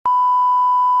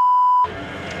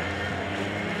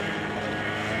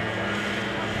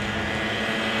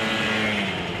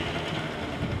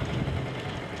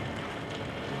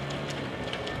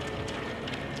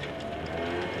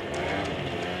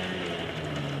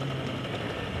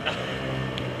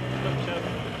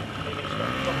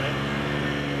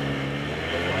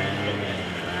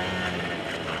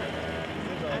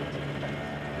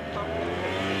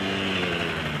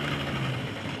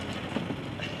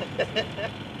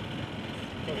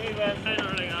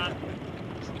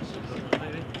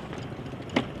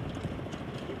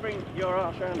You bring your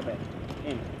arse around a bit.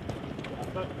 In.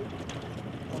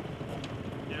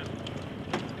 Yeah.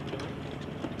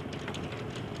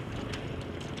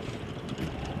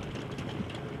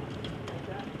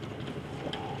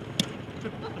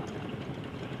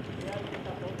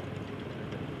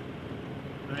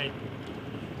 Right.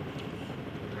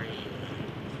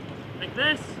 Like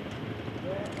this?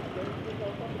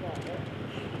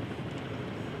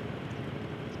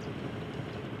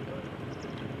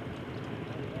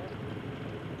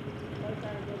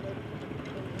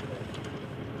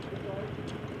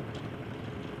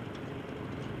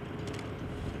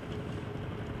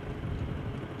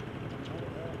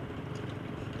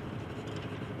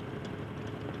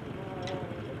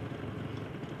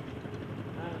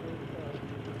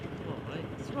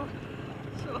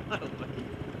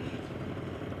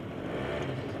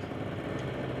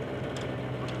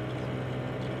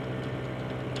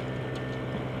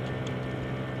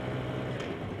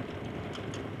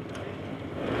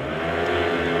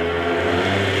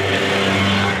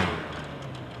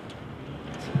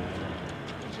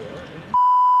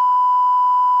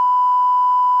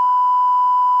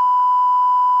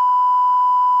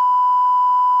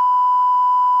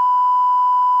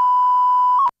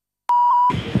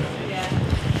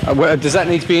 Does that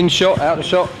need to be in shot, out of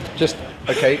shot? Just,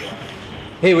 okay.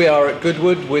 Here we are at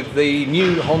Goodwood with the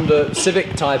new Honda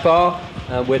Civic Type R.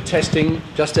 We're testing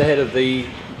just ahead of the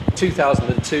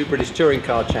 2002 British Touring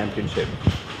Car Championship.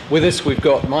 With us we've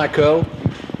got Mike Earl,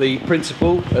 the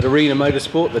principal at Arena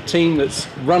Motorsport, the team that's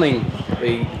running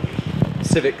the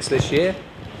Civics this year.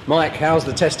 Mike, how's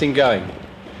the testing going?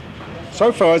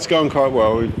 So far it's gone quite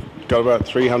well. We've got about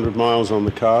 300 miles on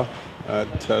the car at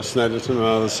Snetterton and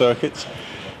other circuits.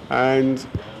 And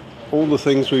all the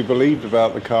things we believed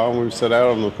about the car and we've set out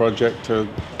on the project are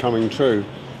coming true.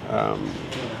 As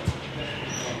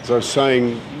I was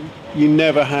saying, you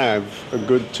never have a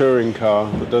good touring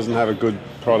car that doesn't have a good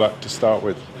product to start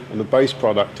with. And the base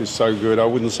product is so good, I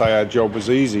wouldn't say our job was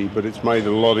easy, but it's made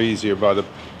a lot easier by the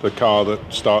car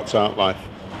that starts out life.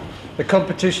 The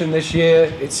competition this year,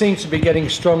 it seems to be getting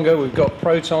stronger. We've got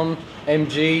Proton,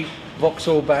 MG,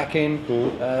 Vauxhall back in.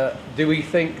 Do we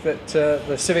think that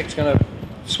the Civic's going to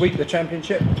sweep the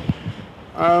championship?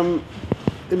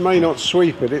 It may not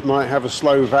sweep it, it might have a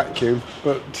slow vacuum,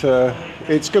 but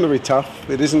it's going to be tough.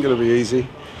 It isn't going to be easy.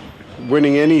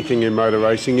 Winning anything in motor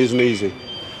racing isn't easy,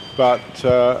 but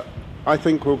I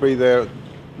think we'll be there.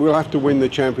 We'll have to win the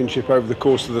championship over the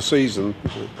course of the season.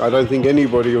 I don't think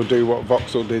anybody will do what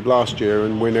Vauxhall did last year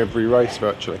and win every race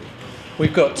virtually.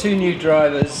 We've got two new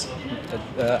drivers,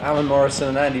 Alan Morrison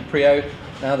and Andy Priaulx.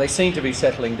 Now they seem to be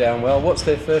settling down well. What's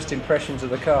their first impressions of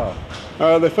the car?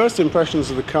 Their first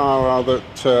impressions of the car are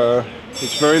that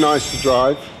it's very nice to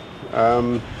drive,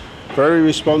 very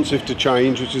responsive to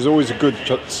change, which is always a good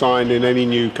sign in any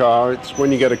new car. It's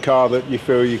when you get a car that you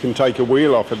feel you can take a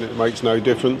wheel off and it makes no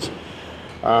difference.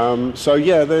 So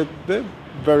yeah, they're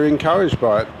very encouraged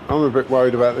by it. I'm a bit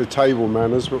worried about the table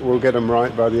manners, but we'll get them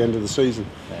right by the end of the season.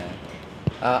 Yeah.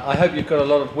 I hope you've got a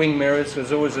lot of wing mirrors.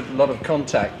 There's always a lot of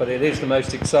contact, but it is the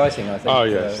most exciting, I think. Oh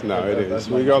yes, no, it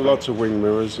is. We've got lots of wing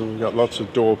mirrors and we've got lots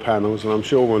of door panels, and I'm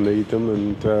sure we'll need them.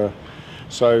 And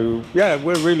so, yeah,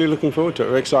 we're really looking forward to it.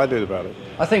 We're excited about it.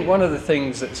 I think one of the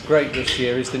things that's great this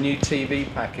year is the new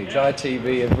TV package.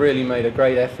 ITV have really made a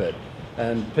great effort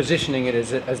and positioning it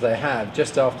as they have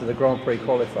just after the Grand Prix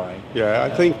qualifying. Yeah,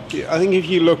 I think if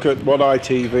you look at what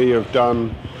ITV have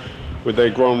done with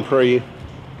their Grand Prix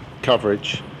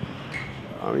coverage,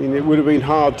 I mean, it would have been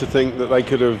hard to think that they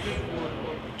could have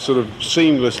sort of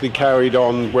seamlessly carried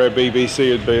on where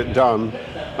BBC had done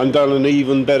and done an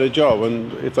even better job.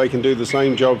 And if they can do the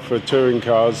same job for touring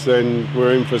cars, then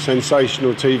we're in for a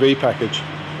sensational TV package.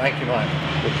 Thank you, Mike.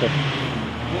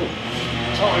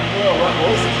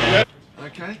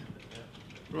 Okay.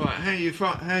 Right.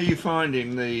 How are you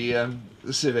finding the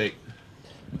Civic?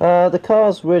 The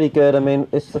car's really good. I mean,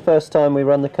 it's the first time we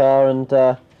run the car, and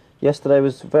yesterday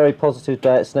was a very positive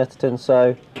day at Snetterton,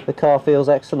 so the car feels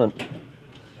excellent.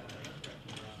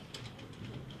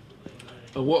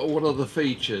 What are the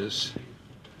features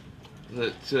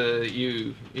that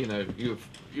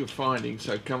you're finding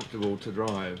so comfortable to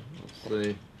drive?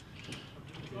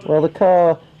 Well, the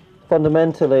car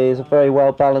fundamentally is a very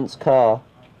well balanced car,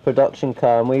 production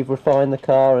car, and we've refined the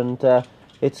car, and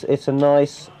it's a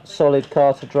nice solid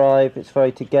car to drive. It's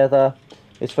very together,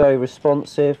 it's very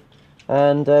responsive,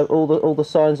 and all the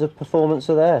signs of performance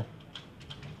are there.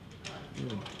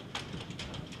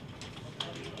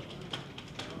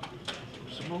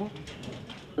 Some more?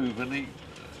 Move and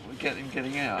we're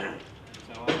getting out.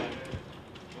 So I don't.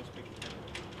 What's big?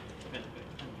 Depends a bit.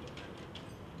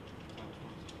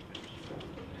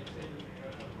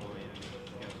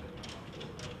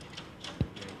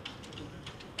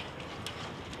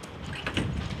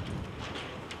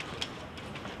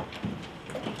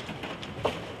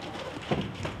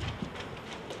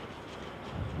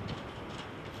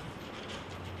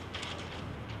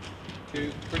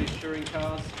 Two British touring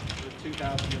cars, the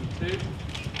 2002.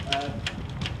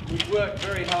 We've worked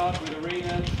very hard with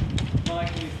Arena.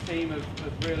 Mike and his team have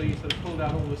really sort of pulled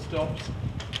out all the stops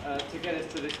to get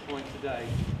us to this point today.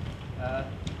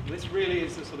 This really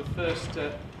is the sort of first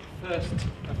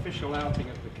official outing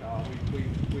of the car.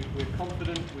 We're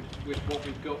confident with what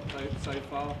we've got so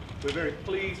far. We're very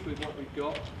pleased with what we've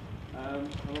got. And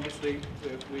obviously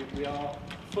we are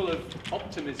full of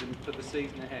optimism for the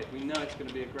season ahead. We know it's going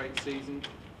to be a great season.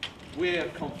 We're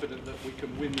confident that we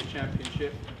can win the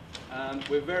championship.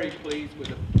 We're very pleased with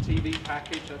the TV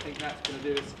package. I think that's going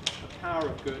to do us a power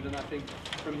of good, and I think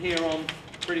from here on,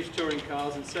 British touring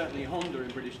cars, and certainly Honda in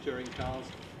British touring cars,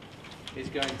 is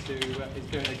going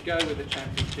to go with the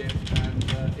championship, and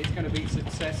it's going to be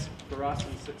success for us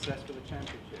and success for the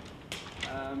championship.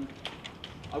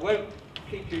 I won't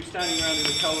keep you standing around in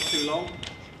the cold too long.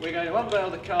 We're going to unveil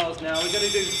the cars now. We're going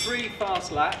to do 3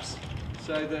 fast laps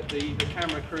so that the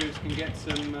camera crews can get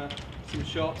some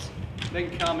shots, then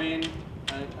come in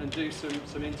and do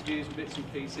some interviews, bits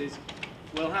and pieces.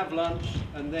 We'll have lunch,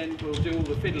 and then we'll do all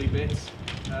the fiddly bits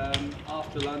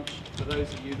after lunch for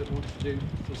those of you that want to do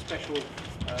some special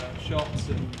shots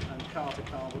and car to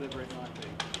car, whatever it might be.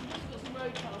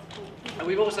 And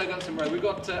we've also got some road. We've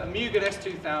got a Muget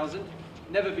S2000,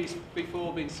 never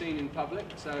before been seen in public,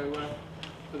 so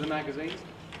for the magazines.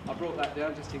 I brought that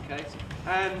down just in case.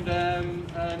 And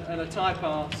a Type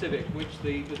R Civic, which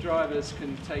the drivers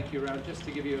can take you around just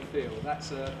to give you a feel.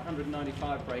 That's a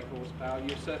 195 brake horsepower.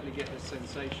 You'll certainly get the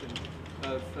sensation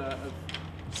of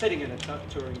sitting in a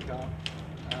touring car,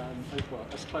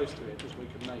 as close to it as we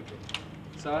can make it.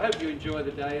 So I hope you enjoy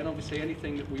the day, and obviously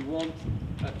anything that we want,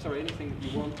 anything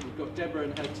that you want, we've got Deborah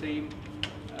and her team,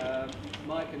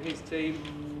 Mike and his team,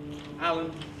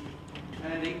 Alan,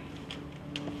 Andy,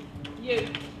 you.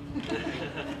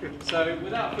 So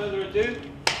without further ado,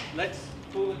 let's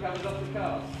pull the covers off the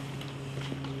cars.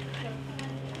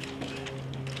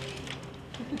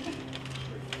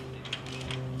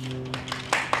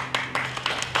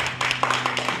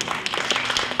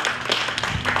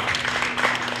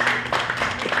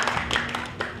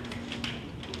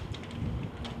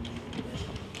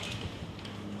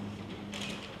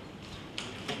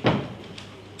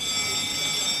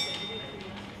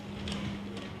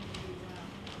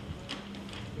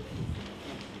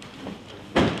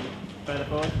 Further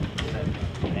forward.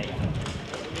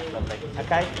 Lovely.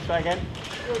 Okay, try again.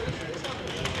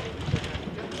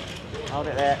 Hold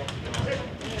it there.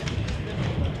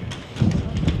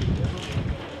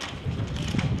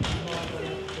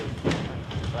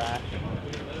 Right.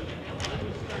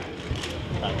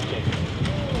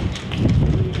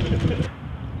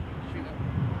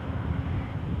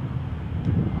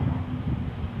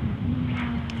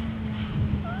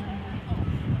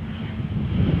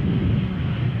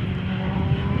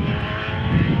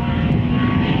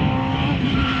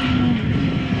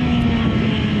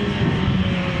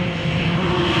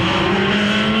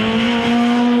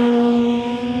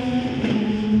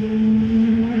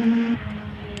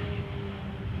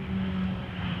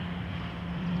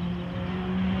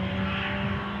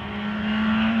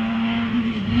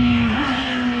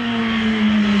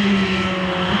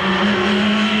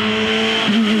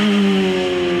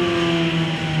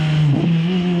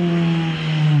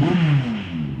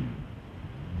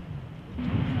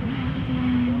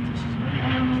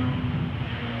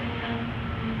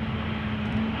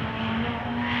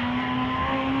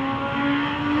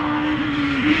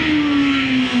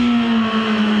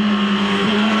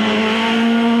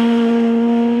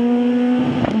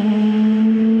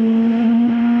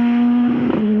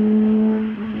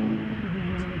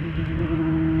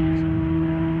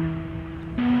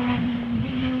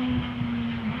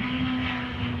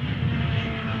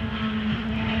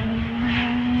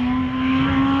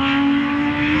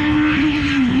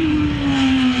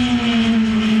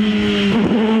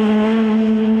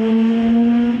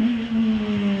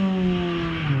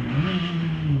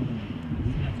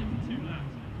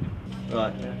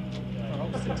 Right.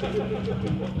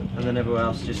 And then everywhere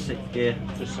else just 6th gear.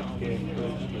 Just 6th gear.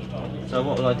 So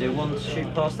what will I do? Once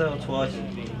shoot past there or twice?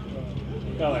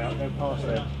 Go out, go past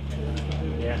there.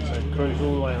 Yeah, so cruise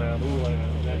all the way around, and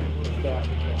then go out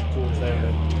towards there and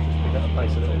then pick up the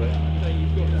pace a little bit.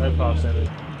 Go past there.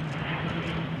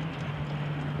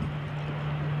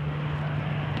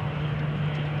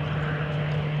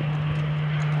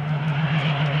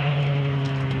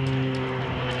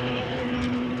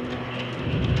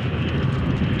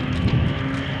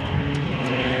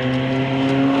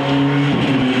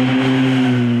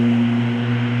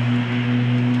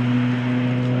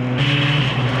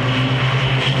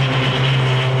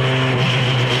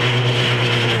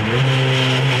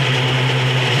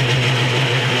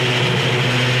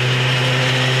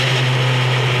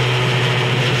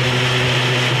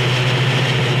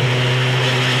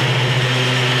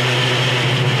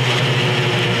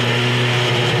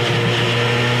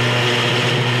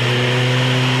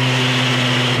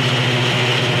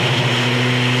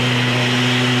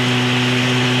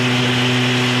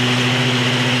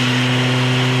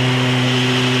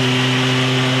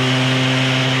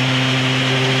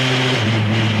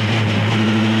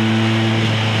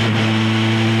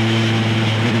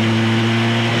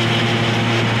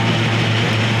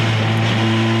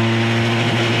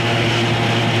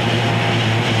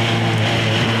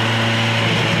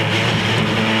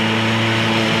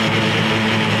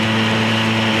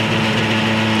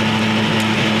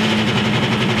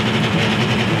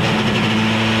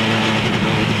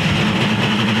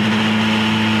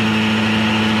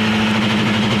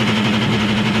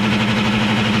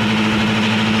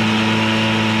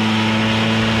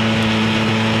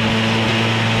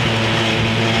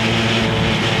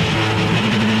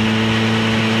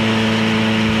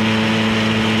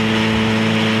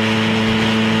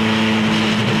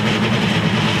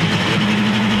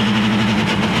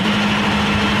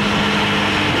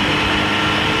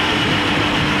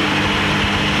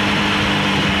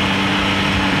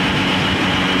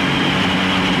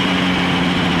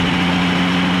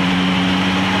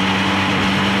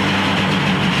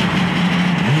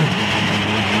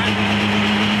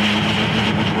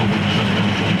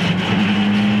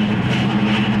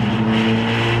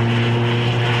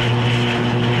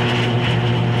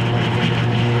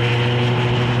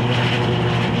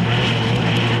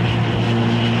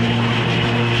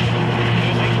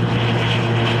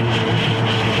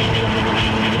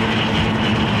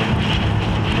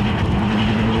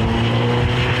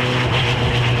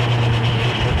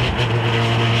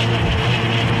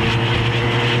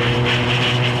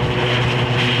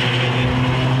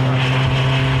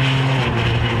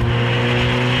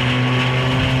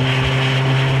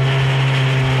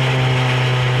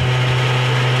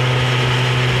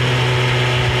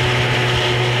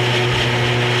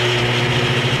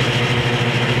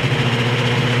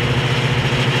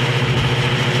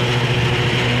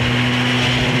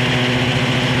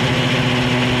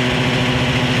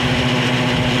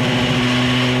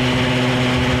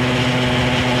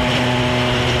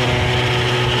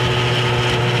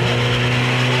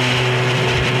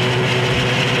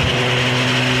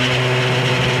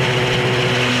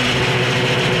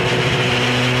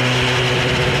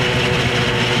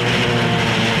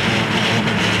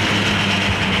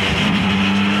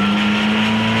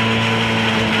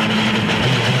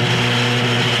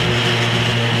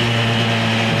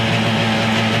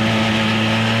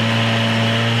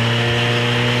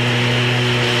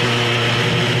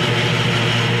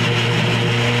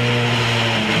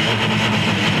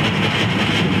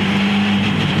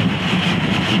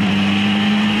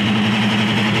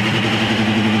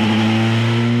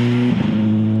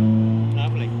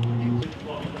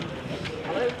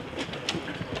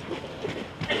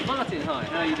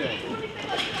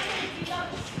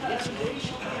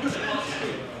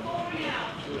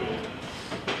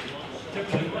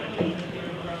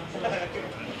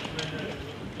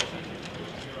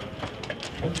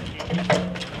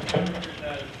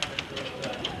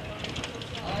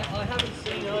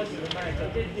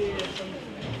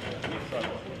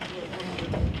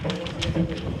 Got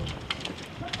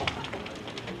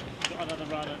another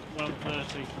run at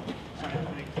 1:30. Same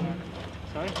thing.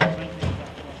 Sorry? Same thing as that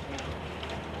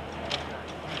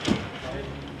 1:30.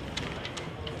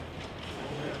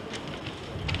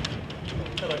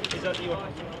 Hello, is that you?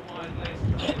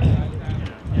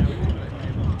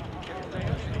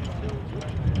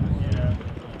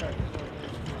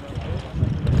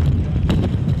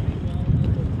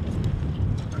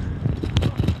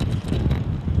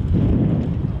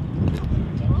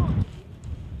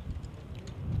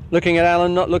 Looking at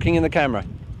Alan, not looking in the camera.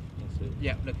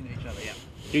 Yeah, looking at each other, yeah.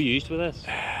 You're used to this?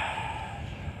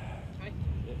 Okay.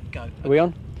 Go. Are we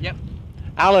on? Yep.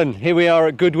 Alan, here we are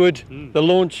at Goodwood, the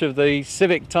launch of the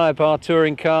Civic Type R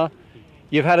touring car.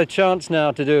 You've had a chance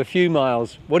now to do a few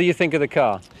miles. What do you think of the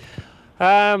car?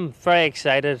 Very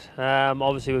excited.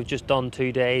 Obviously we've just done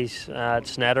 2 days at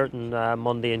Snetterton,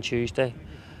 Monday and Tuesday,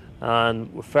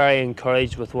 and we're very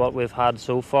encouraged with what we've had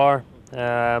so far.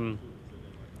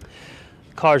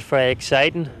 Car's very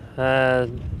exciting,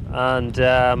 and as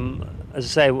I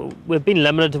say, we've been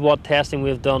limited to what testing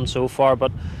we've done so far,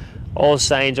 but all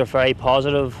signs are very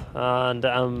positive, and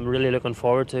I'm really looking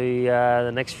forward to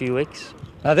the next few weeks.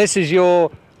 Now this is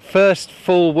your first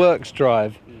full works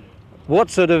drive. What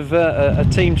sort of a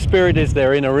team spirit is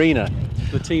there in Arena,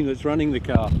 the team that's running the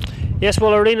car? Yes,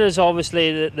 well, Arena is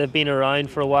obviously, they've been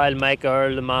around for a while. Mike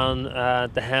Earl, the man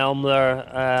at the helm there,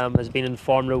 has been in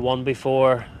Formula 1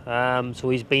 before, so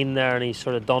he's been there and he's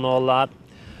sort of done all that,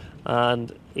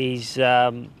 and he's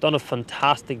done a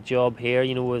fantastic job here.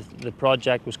 You know, with the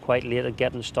project was quite late at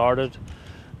getting started.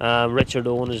 Richard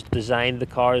Owen has designed the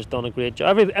car, has done a great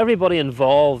job. Everybody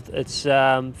involved, it's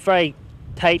a very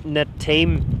tight-knit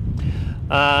team,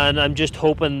 and I'm just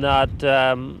hoping that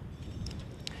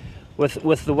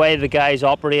with the way the guys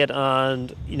operate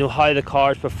and you know how the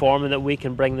car's performing, that we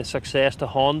can bring the success to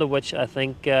Honda, which I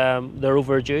think they're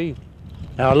overdue.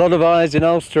 Now a lot of eyes in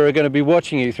Ulster are going to be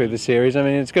watching you through the series. I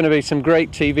mean, it's going to be some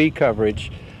great TV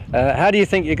coverage. How do you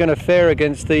think you're going to fare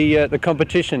against the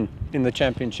competition in the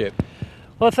championship?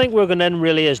 Well, I think we're going in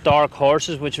really as dark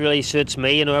horses, which really suits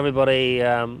me. You know, everybody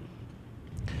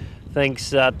thinks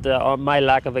that my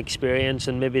lack of experience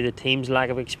and maybe the team's lack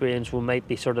of experience might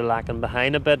be sort of lacking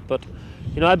behind a bit, but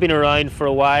you know, I've been around for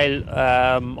a while,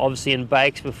 obviously in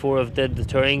bikes before I've did the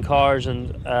touring cars,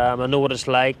 and I know what it's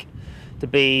like to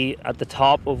be at the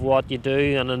top of what you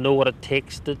do, and I know what it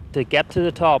takes to get to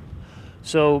the top.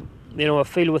 So you know, I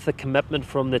feel with the commitment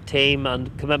from the team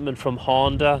and commitment from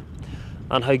Honda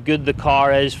and how good the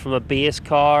car is from a base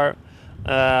car,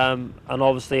 and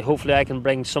obviously hopefully I can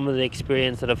bring some of the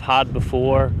experience that I've had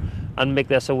before and make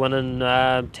this a winning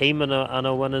team and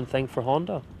a winning thing for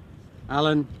Honda.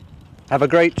 Alan, have a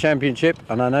great championship,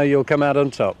 and I know you'll come out on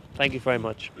top. Thank you very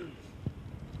much.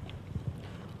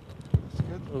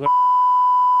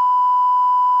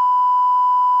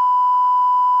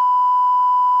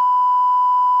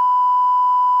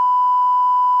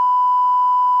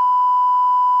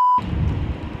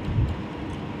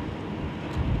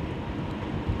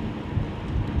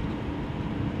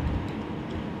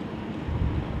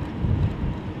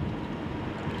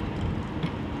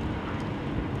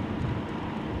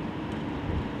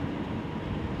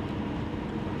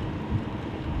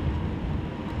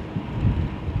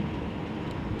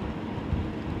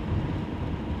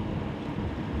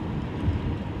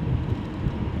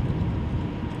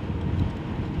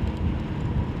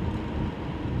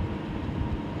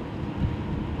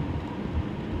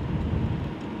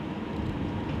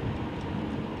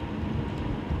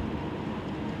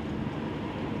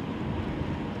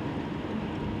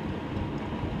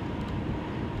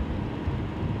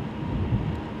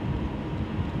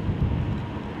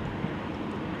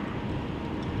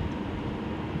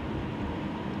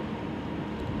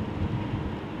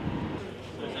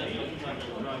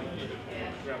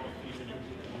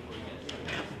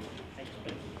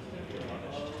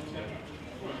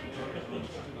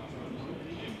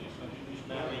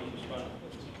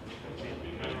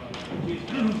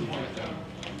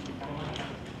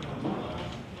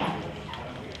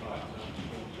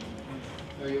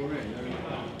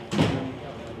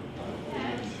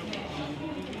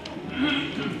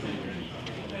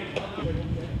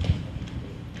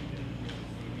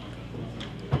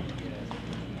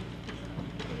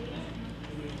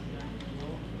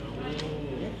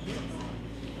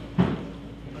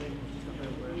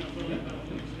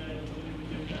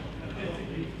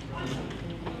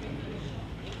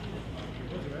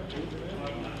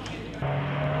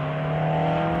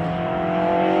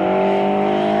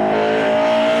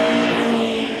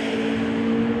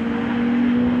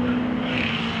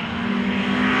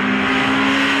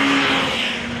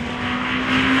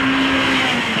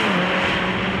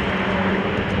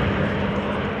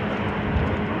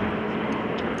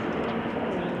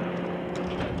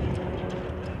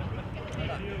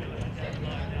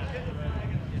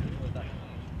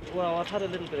 had a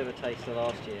little bit of a taster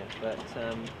last year, but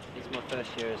it's my first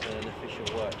year as an official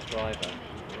works driver,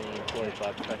 being employed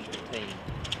by a professional team.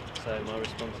 So my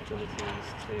responsibilities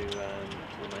to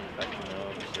the manufacturer now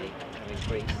obviously have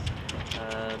increased.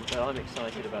 But I'm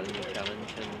excited about the new challenge,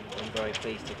 and I'm very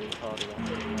pleased to be part of that.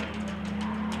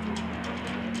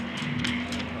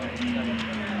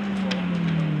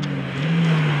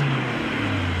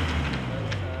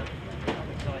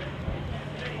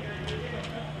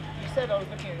 You said I was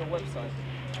looking at your website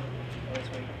this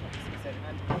week. You said,